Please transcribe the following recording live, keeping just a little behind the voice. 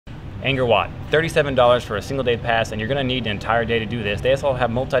Angkor Wat, $37 for a single day pass, and you're gonna need an entire day to do this. They also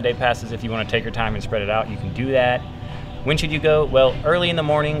have multi-day passes if you wanna take your time and spread it out, you can do that. When should you go? Well, early in the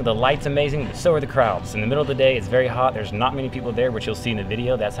morning, the light's amazing, but so are the crowds. In the middle of the day, it's very hot, there's not many people there, which you'll see in the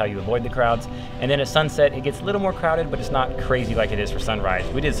video, that's how you avoid the crowds. And then at sunset, it gets a little more crowded, but it's not crazy like it is for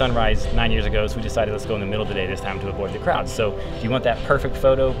sunrise. We did sunrise 9 years ago, so we decided let's go in the middle of the day this time to avoid the crowds. So if you want that perfect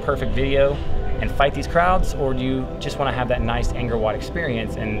photo, perfect video, and fight these crowds, or do you just want to have that nice Angkor Wat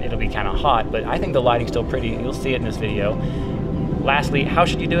experience and it'll be kind of hot, but I think the lighting's still pretty, you'll see it in this video. Lastly, how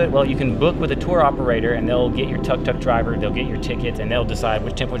should you do it? Well, you can book with a tour operator and they'll get your tuk-tuk driver, they'll get your tickets, and they'll decide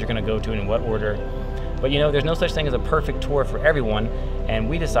which temples you're gonna go to and in what order. But you know, there's no such thing as a perfect tour for everyone, and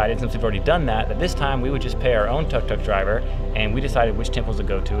we decided, since we've already done that this time we would just pay our own tuk-tuk driver, and we decided which temples to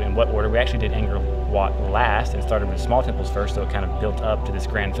go to in what order. We actually did Angkor Wat last and started with small temples first, so it kind of built up to this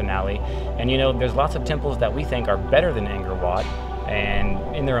grand finale. And you know, there's lots of temples that we think are better than Angkor Wat,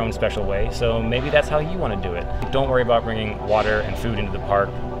 and in their own special way, so maybe that's how you want to do it. Don't worry about bringing water and food into the park.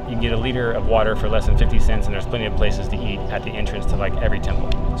 You can get a liter of water for less than 50 cents, and there's plenty of places to eat at the entrance to like every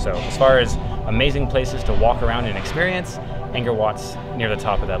temple. So as far as amazing places to walk around and experience, Angkor Wat's near the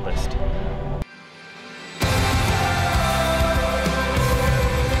top of that list.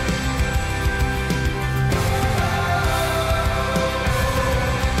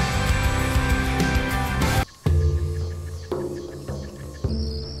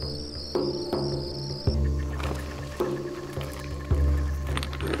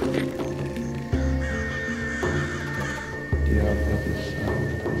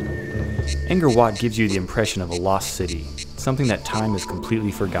 Angkor Wat gives you the impression of a lost city, something that time has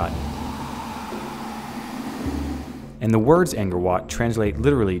completely forgotten. And the words Angkor Wat translate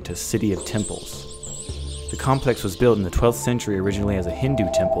literally to City of Temples. The complex was built in the 12th century originally as a Hindu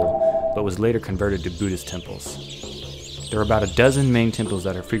temple, but was later converted to Buddhist temples. There are about a dozen main temples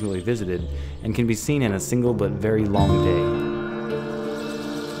that are frequently visited and can be seen in a single but very long day.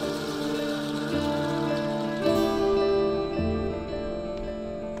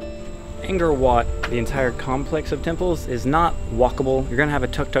 Angkor Wat, the entire complex of temples, is not walkable. You're gonna have a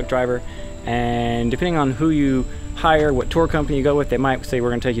tuk-tuk driver, and depending on who you hire, what tour company you go with, they might say, we're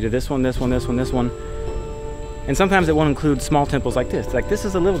gonna take you to this one, this one, this one, this one. And sometimes it won't include small temples like this. Like, this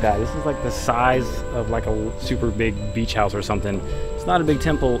is a little guy. This is like the size of like a super big beach house or something. It's not a big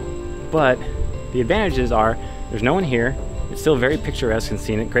temple, but the advantages are there's no one here. It's still very picturesque and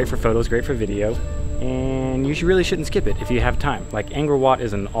scenic, great for photos, great for video. And you really shouldn't skip it if you have time. Like, Angkor Wat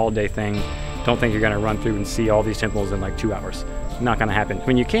is an all-day thing. Don't think you're gonna run through and see all these temples in like 2 hours. Not gonna happen. I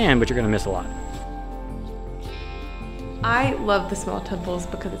mean, you can, but you're gonna miss a lot. I love the small temples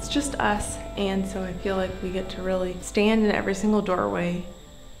because it's just us, and so I feel like we get to really stand in every single doorway,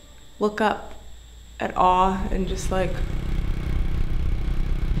 look up at awe, and just like,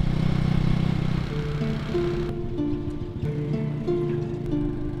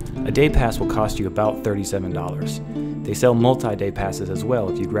 a day pass will cost you about $37. They sell multi-day passes as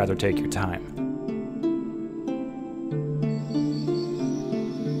well if you'd rather take your time.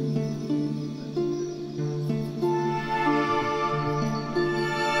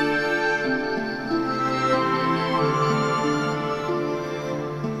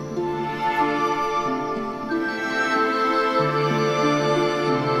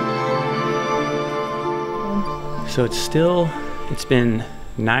 So it's been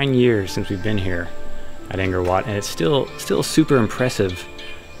 9 years since we've been here at Angkor Wat, and it's still super impressive.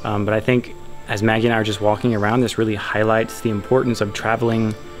 But I think as Maggie and I are just walking around, this really highlights the importance of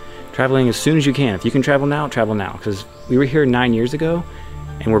traveling as soon as you can. If you can travel now, because we were here 9 years ago,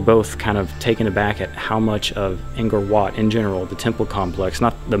 and we're both kind of taken aback at how much of Angkor Wat in general, the temple complex,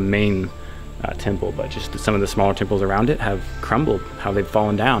 not the main temple, but just some of the smaller temples around it have crumbled, how they've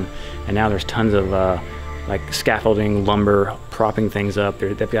fallen down. And now there's tons of like scaffolding, lumber, propping things up.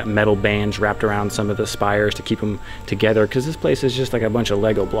 They've got metal bands wrapped around some of the spires to keep them together, because this place is just like a bunch of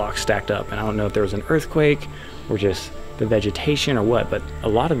Lego blocks stacked up. And I don't know if there was an earthquake or just the vegetation or what, but a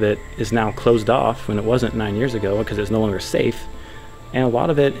lot of it is now closed off when it wasn't 9 years ago because it's no longer safe. And a lot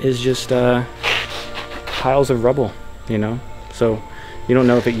of it is just piles of rubble, you know? So you don't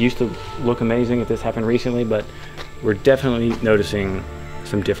know if it used to look amazing, if this happened recently, but we're definitely noticing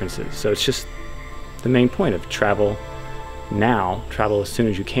some differences. So it's just the main point of travel now, travel as soon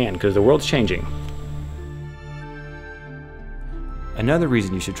as you can, because the world's changing. Another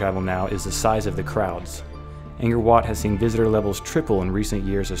reason you should travel now is the size of the crowds. Angkor Wat has seen visitor levels triple in recent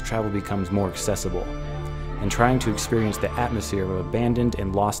years as travel becomes more accessible, and trying to experience the atmosphere of abandoned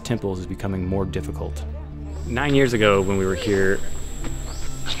and lost temples is becoming more difficult. 9 years ago when we were here,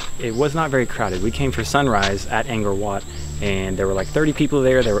 it was not very crowded. We came for sunrise at Angkor Wat, and there were like 30 people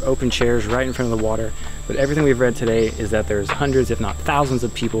there. There were open chairs right in front of the water. But everything we've read today is that there's hundreds, if not thousands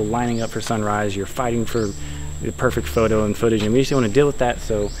of people lining up for sunrise. You're fighting for the perfect photo and footage, and we just want to deal with that.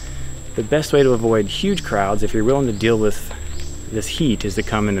 So the best way to avoid huge crowds, if you're willing to deal with this heat, is to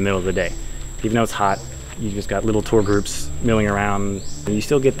come in the middle of the day. Even though it's hot, you just got little tour groups milling around, and you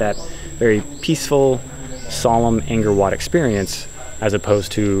still get that very peaceful, solemn Angkor Wat experience, as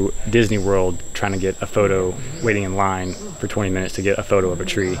opposed to Disney World trying to get a photo, waiting in line for 20 minutes to get a photo of a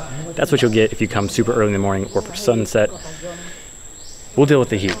tree. That's what you'll get if you come super early in the morning or for sunset. We'll deal with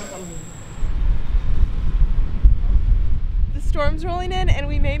the heat. The storm's rolling in and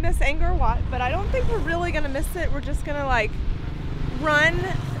we may miss Angkor Wat, but I don't think we're really gonna miss it. We're just gonna like run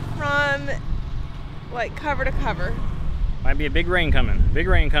from like cover to cover. Might be a big rain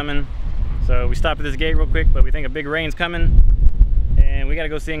coming, So we stopped at this gate real quick, but we think a big rain's coming. And we gotta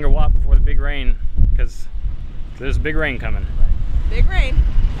go see Angkor Wat before the big rain, because there's a big rain coming. Big rain.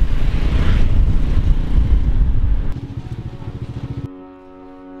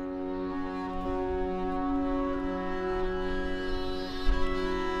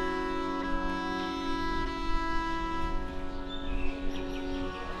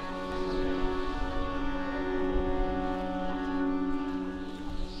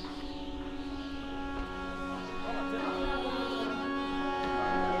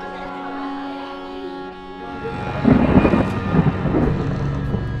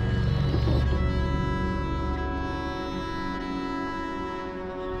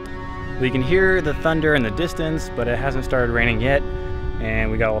 We can hear the thunder in the distance, but it hasn't started raining yet. And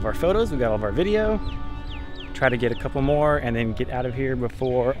we got all of our photos, we got all of our video. Try to get a couple more and then get out of here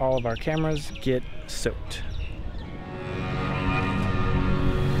before all of our cameras get soaked.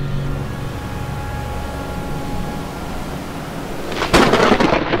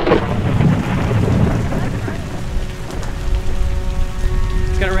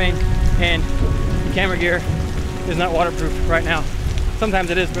 It's gonna rain, and the camera gear is not waterproof right now.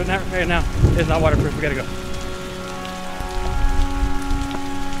 Sometimes it is, but not right now. It's not waterproof. We gotta go.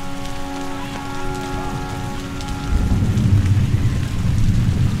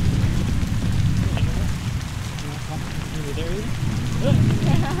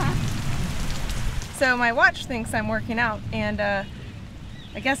 So my watch thinks I'm working out, and I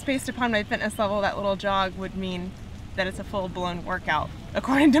guess based upon my fitness level, that little jog would mean that it's a full-blown workout.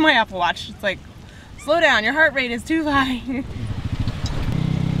 According to my Apple Watch, it's like, slow down, your heart rate is too high.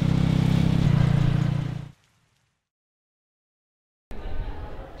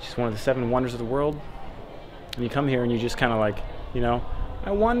 It's one of the 7 wonders of the world, and you come here and you just kind of like, you know,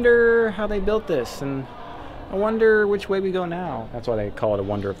 I wonder how they built this, and I wonder which way we go now. That's why they call it a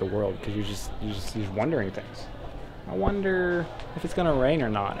wonder of the world, because you're just wondering things. I wonder if it's gonna rain or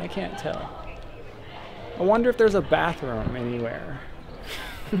not. I can't tell. I wonder if there's a bathroom anywhere.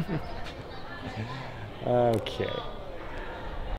 Okay.